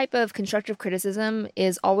any type of constructive criticism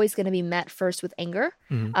is always going to be met first with anger.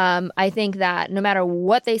 I think that no matter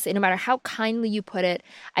what they say, no matter how kindly you put it,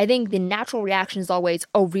 I think the natural reaction is always,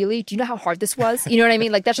 oh, really? Do you know how hard this was? You know what I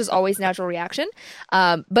mean? Like that's just always natural reaction.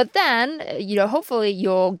 But then, hopefully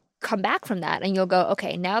you'll come back from that and you'll go,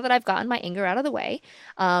 okay, now that I've gotten my anger out of the way,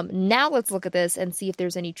 now let's look at this and see if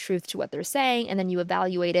there's any truth to what they're saying. And then you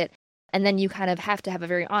evaluate it. And then you kind of have to have a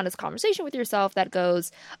very honest conversation with yourself that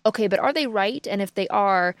goes, okay, but are they right? And if they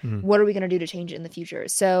are, what are we going to do to change it in the future?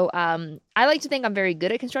 So I like to think I'm very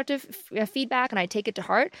good at constructive feedback and I take it to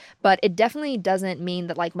heart, but it definitely doesn't mean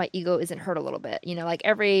that like my ego isn't hurt a little bit. Like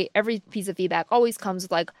every piece of feedback always comes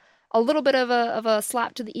with like a little bit of a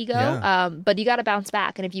slap to the ego, but you got to bounce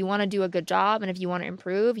back. And if you want to do a good job and if you want to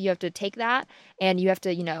improve, you have to take that and you have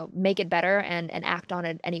to, make it better and act on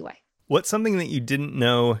it anyway. What's something that you didn't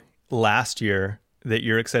know last year that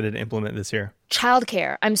you're excited to implement this year?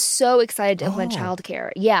 Childcare. I'm so excited to implement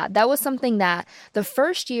childcare. Yeah, that was something that the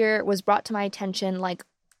first year was brought to my attention like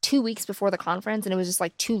 2 weeks before the conference, and it was just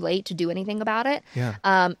like too late to do anything about it. Yeah.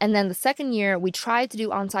 And then the second year, we tried to do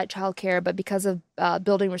on-site childcare, but because of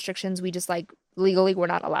building restrictions, we just like legally we're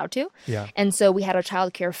not allowed to. Yeah. And so we had a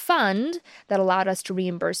childcare fund that allowed us to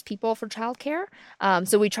reimburse people for childcare.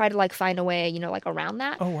 So we tried to like find a way, like around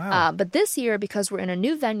that. Oh, wow. But this year, because we're in a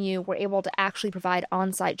new venue, we're able to actually provide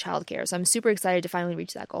on-site childcare. So I'm super excited to finally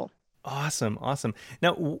reach that goal. Awesome.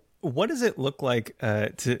 Now, what does it look like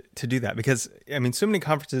to do that? Because I mean, so many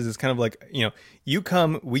conferences is kind of like, you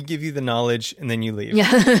come, we give you the knowledge, and then you leave.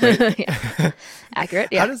 Yeah, Right? yeah. Accurate.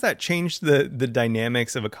 Yeah. How does that change the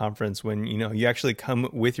dynamics of a conference when you actually come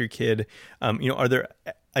with your kid? Are there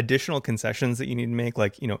additional concessions that you need to make,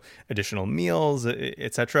 like additional meals,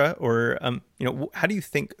 etc.? Or how do you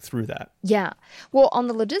think through that? Yeah. Well, on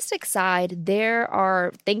the logistics side, there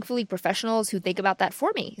are thankfully professionals who think about that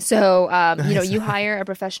for me. So, you hire a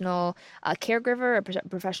professional caregiver, a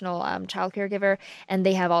professional child caregiver, and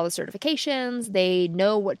they have all the certifications. They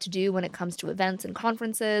know what to do when it comes to events and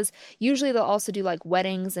conferences. Usually they'll also do like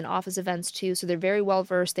weddings and office events too. So they're very well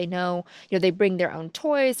versed. They know, they bring their own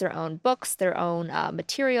toys, their own books, their own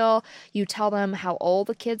material. You tell them how old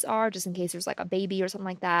the kids are, just in case there's like a baby or something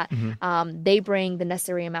like that. Mm-hmm. They bring the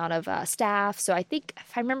necessary amount of staff. So I think,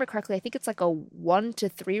 if I remember correctly, I think it's like a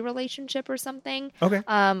 1-to-3 relationship or something. Okay.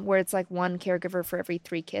 Where it's like one caregiver for every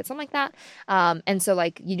 3 kids, something like that. And so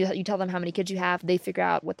like you tell them how many kids you have, they figure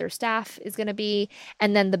out what their staff is going to be.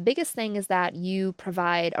 And then the biggest thing is that you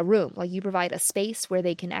provide a room, like you provide a space where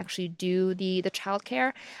they can actually do the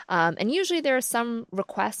childcare. And usually there are some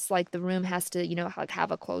requests, like the room has to, like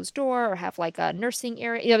have a closed door or have like a nursing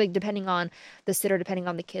area, like depending on the sitter, depending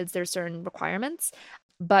on the kids, there's certain requirements.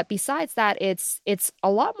 But besides that, it's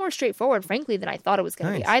a lot more straightforward, frankly, than I thought it was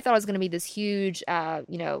going to be. I thought it was going to be this huge,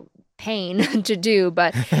 pain to do,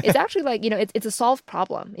 but it's actually like, it's a solved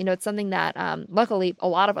problem. It's something that luckily a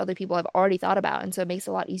lot of other people have already thought about. And so it makes it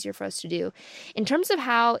a lot easier for us to do. In terms of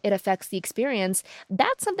how it affects the experience,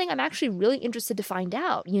 that's something I'm actually really interested to find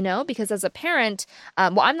out, because as a parent,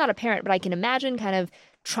 I'm not a parent, but I can imagine kind of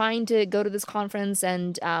trying to go to this conference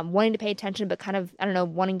and wanting to pay attention, but kind of, I don't know,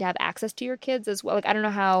 wanting to have access to your kids as well. Like, I don't know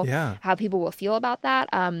how people will feel about that.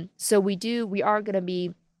 So we are going to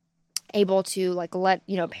be able to like let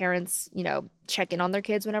parents check in on their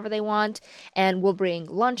kids whenever they want, and we'll bring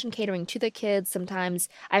lunch and catering to the kids. Sometimes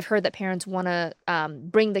I've heard that parents want to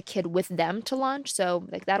bring the kid with them to lunch, so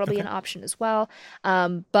like that'll be an option as well.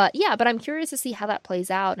 But I'm curious to see how that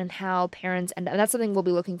plays out and how parents, and that's something we'll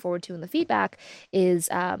be looking forward to in the feedback, is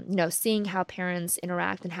seeing how parents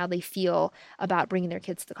interact and how they feel about bringing their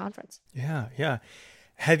kids to the conference. Yeah.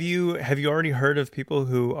 Have you already heard of people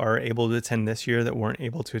who are able to attend this year that weren't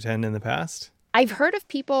able to attend in the past? I've heard of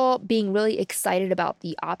people being really excited about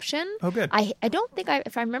the option. Oh, good. I don't think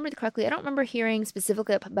if I remember correctly, I don't remember hearing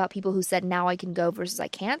specifically about people who said, now I can go versus I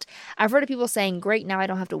can't. I've heard of people saying, great, now I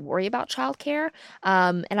don't have to worry about childcare.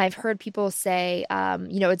 And I've heard people say,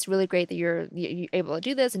 it's really great that you're able to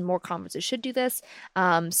do this and more conferences should do this.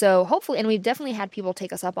 So hopefully, and we've definitely had people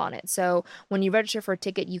take us up on it. So when you register for a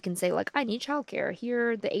ticket, you can say like, I need childcare.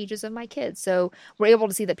 Here are the ages of my kids. So we're able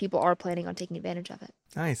to see that people are planning on taking advantage of it.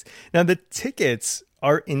 Nice. Now, the tickets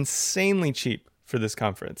are insanely cheap for this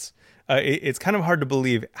conference. It's kind of hard to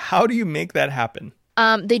believe. How do you make that happen?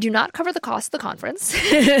 They do not cover the cost of the conference.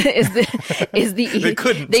 They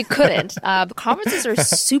couldn't. The conferences are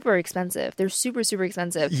super expensive. They're super, super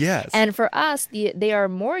expensive. Yes. And for us, they are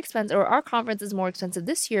more expensive, or our conference is more expensive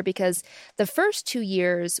this year because the first 2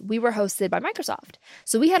 years we were hosted by Microsoft.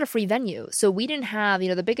 So we had a free venue. So we didn't have,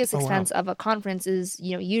 the biggest expense of a conference is,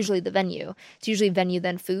 usually the venue. It's usually venue,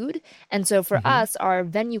 then food. And so for us, our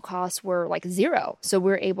venue costs were like zero. So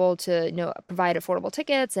we're able to, provide affordable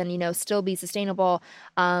tickets and, still be sustainable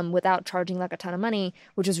without charging like a ton of money,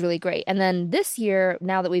 which is really great. And then this year,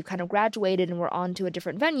 now that we've kind of graduated and we're on to a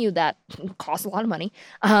different venue that costs a lot of money,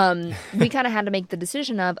 we kind of had to make the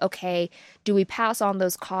decision of, okay, do we pass on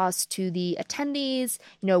those costs to the attendees?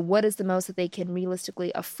 What is the most that they can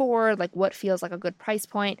realistically afford? Like what feels like a good price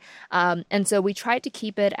point? And so we tried to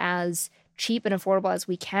keep it as cheap and affordable as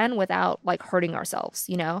we can without like hurting ourselves,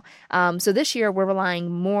 So this year we're relying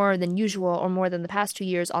more than usual or more than the past 2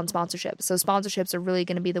 years on sponsorships. So sponsorships are really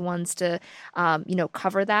going to be the ones to,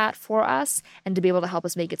 cover that for us and to be able to help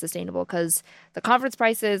us make it sustainable, because the conference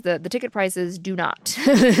prices, the ticket prices do not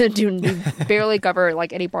do barely cover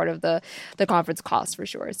like any part of the conference cost for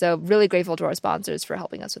sure. So really grateful to our sponsors for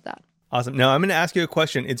helping us with that. Awesome. Now I'm going to ask you a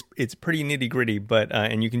question. It's pretty nitty gritty, but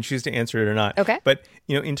and you can choose to answer it or not. Okay. But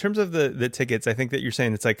in terms of the tickets, I think that you're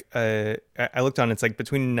saying it's like I looked on. It's like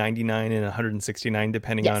between 99 and 169,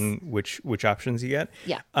 depending on which options you get.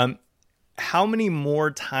 Yeah. How many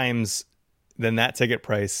more times than that ticket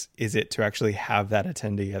price is it to actually have that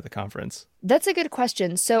attendee at the conference? That's a good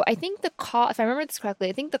question. So I think the cost, if I remember this correctly,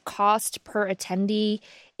 I think the cost per attendee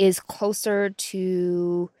is closer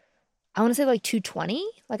to, I want to say like 220.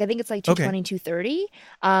 Like I think it's like 220,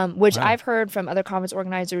 230, which I've heard from other conference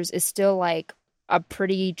organizers is still like a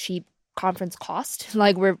pretty cheap conference cost.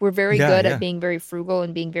 Like we're very good at being very frugal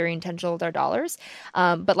and being very intentional with our dollars.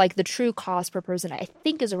 But like the true cost per person, I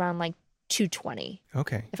think is around like $220.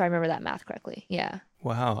 Okay. If I remember that math correctly. Yeah.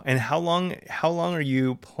 Wow. And how long are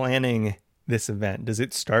you planning this event? Does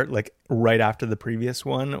it start like right after the previous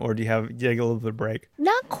one, or do you get a little bit of break?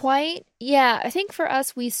 Not quite. Yeah, I think for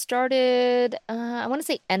us we started I want to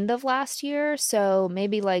say end of last year, so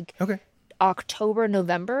maybe like October,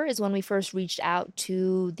 November is when we first reached out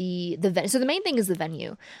to the venue. So the main thing is the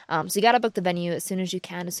venue. So you got to book the venue as soon as you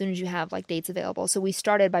can, as soon as you have like dates available. So we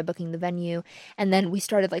started by booking the venue, and then we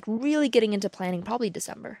started like really getting into planning probably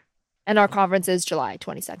December. And our conference is July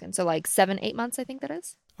 22nd. So like 7-8 months, I think that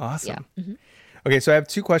is. Awesome. Yeah. Mm-hmm. Okay, so I have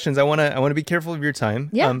two questions. I want to be careful of your time.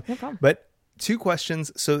 Yeah, no problem. But two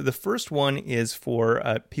questions. So the first one is for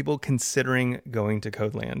people considering going to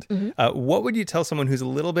Codeland. Mm-hmm. What would you tell someone who's a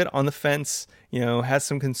little bit on the fence, has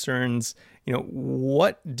some concerns?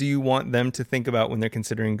 What do you want them to think about when they're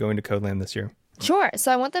considering going to Codeland this year? Sure.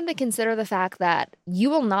 So I want them to consider the fact that you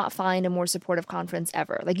will not find a more supportive conference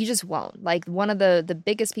ever. Like you just won't. Like one of the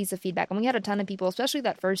biggest piece of feedback, and we had a ton of people, especially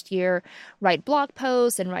that first year, write blog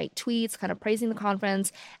posts and write tweets kind of praising the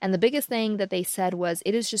conference. And the biggest thing that they said was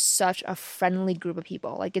it is just such a friendly group of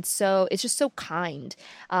people. Like it's just so kind.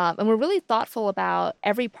 And we're really thoughtful about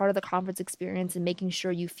every part of the conference experience and making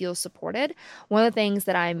sure you feel supported. One of the things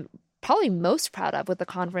that I'm probably most proud of with the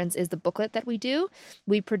conference is the booklet that we do.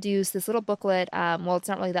 We produce this little booklet. Well, it's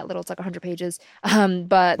not really that little. It's like 100 pages.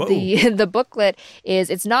 But the booklet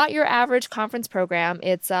it's not your average conference program.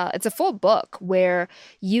 It's a full book where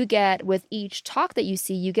you get, with each talk that you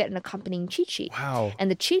see, you get an accompanying cheat sheet. Wow. And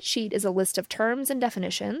the cheat sheet is a list of terms and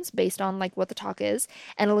definitions based on like what the talk is,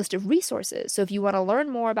 and a list of resources. So if you want to learn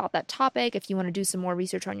more about that topic, if you want to do some more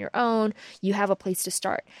research on your own, you have a place to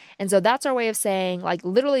start. And so that's our way of saying, like,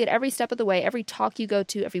 literally at every step of the way, every talk you go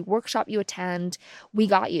to, every workshop you attend, we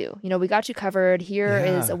got you. We got you covered. Here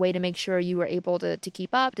is a way to make sure you are able to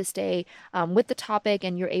keep up, to stay with the topic,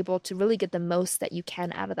 and you're able to really get the most that you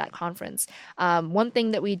can out of that conference. One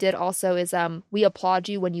thing that we did also is we applaud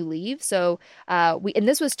you when you leave. So and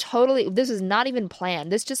this was not even planned.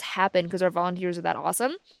 This just happened because our volunteers are that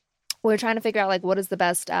awesome. We're trying to figure out like what is the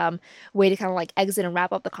best way to kind of like exit and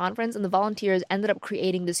wrap up the conference, and the volunteers ended up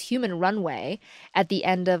creating this human runway at the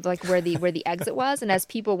end of like where the exit was. And as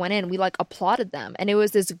people went in, we like applauded them, and it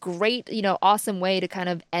was this great awesome way to kind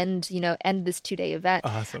of end this 2-day event.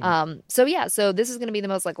 Awesome. So this is going to be the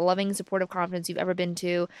most like loving, supportive conference you've ever been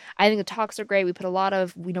to. I think the talks are great. We put a lot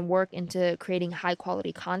of work into creating high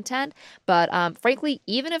quality content, but frankly,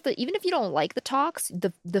 even if you don't like the talks,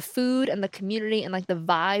 the food and the community and like the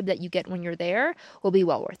vibe that you get when you're there will be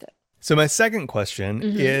well worth it. So my second question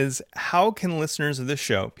is, how can listeners of this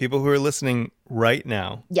show, people who are listening right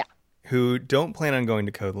now, who don't plan on going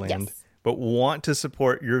to Codeland, but want to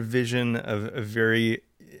support your vision of a very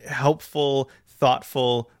helpful,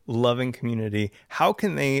 thoughtful, loving community, how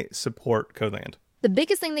can they support Codeland? The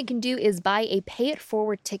biggest thing they can do is buy a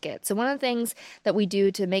pay-it-forward ticket. So one of the things that we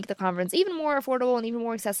do to make the conference even more affordable and even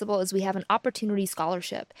more accessible is we have an opportunity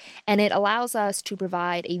scholarship. And it allows us to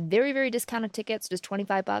provide a very, very discounted ticket, so just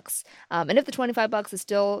 $25. And if the $25 is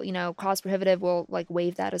still, cost prohibitive, we'll like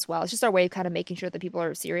waive that as well. It's just our way of kind of making sure that people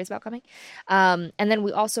are serious about coming. And then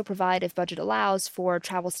we also provide, if budget allows, for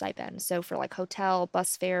travel stipend. So for like hotel,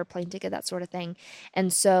 bus fare, plane ticket, that sort of thing.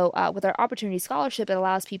 And so with our opportunity scholarship, it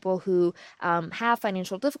allows people who have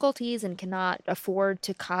financial difficulties and cannot afford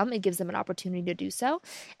to come. It gives them an opportunity to do so.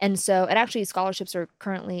 And so, and actually scholarships are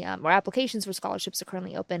currently, or applications for scholarships are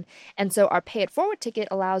currently open. And so our pay it forward ticket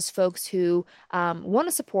allows folks who want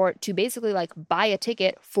to support to basically like buy a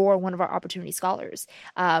ticket for one of our opportunity scholars.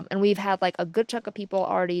 And we've had like a good chunk of people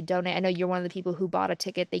already donate. I know you're one of the people who bought a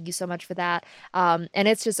ticket. Thank you so much for that. And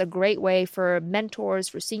it's just a great way for mentors,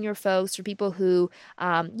 for senior folks, for people who,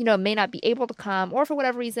 may not be able to come, or for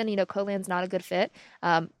whatever reason, Codeland's not a good fit.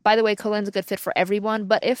 By the way, Codeland's a good fit for everyone,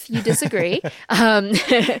 but if you disagree, then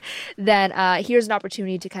here's an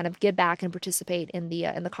opportunity to kind of give back and participate in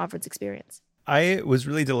the conference experience. I was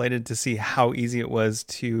really delighted to see how easy it was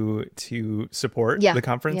to support the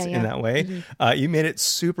conference in that way. Mm-hmm. You made it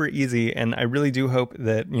super easy, and I really do hope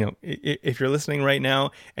that, if you're listening right now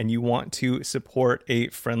and you want to support a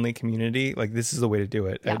friendly community, like this is the way to do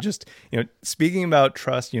it. Just, speaking about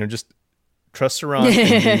trust, just trust Saron.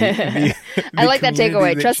 I like that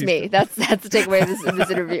takeaway. Trust me. That's the takeaway of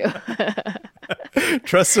this interview.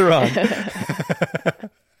 Trust Saron.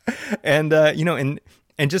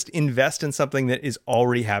 And just invest in something that is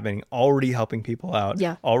already happening, already helping people out,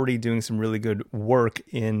 already doing some really good work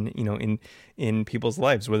in people's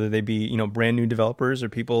lives, whether they be, brand new developers or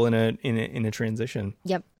people in a transition.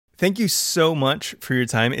 Yep. Thank you so much for your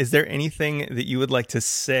time. Is there anything that you would like to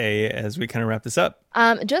say as we kind of wrap this up?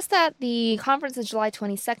 Just that the conference is July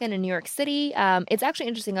 22nd in New York City. It's actually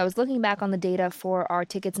interesting. I was looking back on the data for our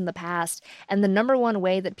tickets in the past, and the number one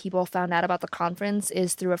way that people found out about the conference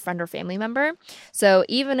is through a friend or family member. So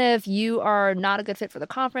even if you are not a good fit for the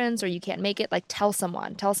conference or you can't make it, like tell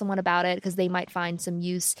someone about it, because they might find some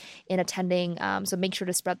use in attending. So make sure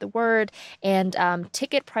to spread the word. And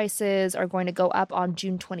ticket prices are going to go up on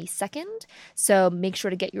June 22nd. So make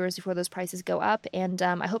sure to get yours before those prices go up. And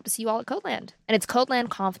I hope to see you all at Codeland. And it's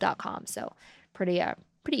codelandconf.com. So pretty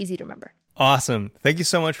easy to remember. Awesome. Thank you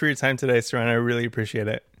so much for your time today, Saron. I really appreciate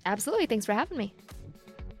it. Absolutely. Thanks for having me.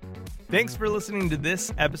 Thanks for listening to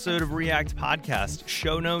this episode of React Podcast.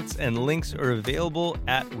 Show notes and links are available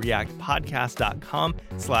at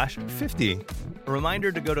reactpodcast.com/50. A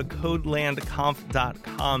reminder to go to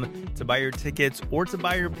codelandconf.com to buy your tickets or to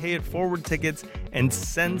buy your Pay It Forward tickets and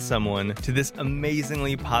send someone to this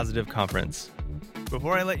amazingly positive conference.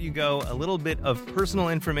 Before I let you go, a little bit of personal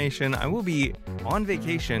information. I will be on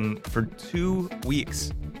vacation for 2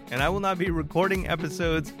 weeks, and I will not be recording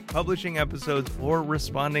episodes, publishing episodes, or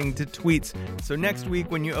responding to tweets. So next week,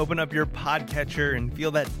 when you open up your podcatcher and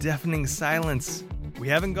feel that deafening silence, we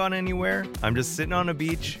haven't gone anywhere. I'm just sitting on a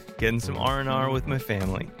beach, getting some R&R with my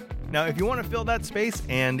family. Now, if you want to fill that space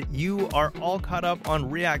and you are all caught up on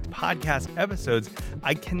React Podcast episodes,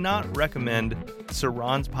 I cannot recommend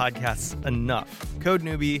Saron's podcasts enough. Code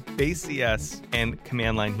Newbie, Base CS, and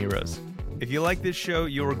Command Line Heroes. If you like this show,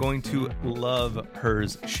 you are going to love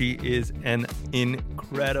hers. She is an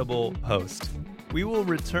incredible host. We will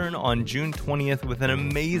return on June 20th with an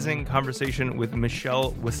amazing conversation with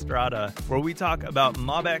Michelle Westrada, where we talk about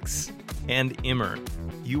MobX and Immer.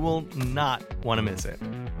 You will not want to miss it.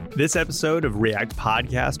 This episode of React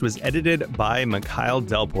Podcast was edited by Mikhail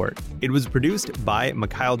Delport. It was produced by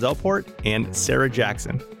Mikhail Delport and Sarah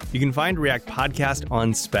Jackson. You can find React Podcast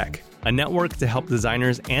on Spec, a network to help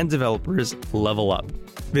designers and developers level up.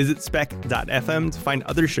 Visit spec.fm to find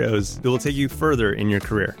other shows that will take you further in your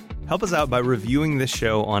career. Help us out by reviewing this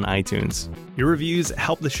show on iTunes. Your reviews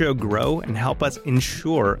help the show grow and help us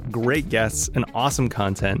ensure great guests and awesome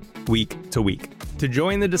content week to week. To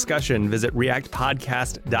join the discussion, visit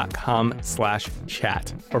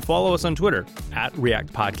reactpodcast.com/chat or follow us on Twitter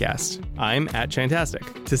 @ReactPodcast. I'm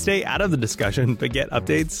 @Chantastic. To stay out of the discussion but get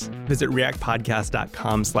updates, visit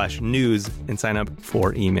reactpodcast.com/news and sign up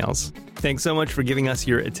for emails. Thanks so much for giving us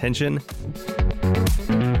your attention.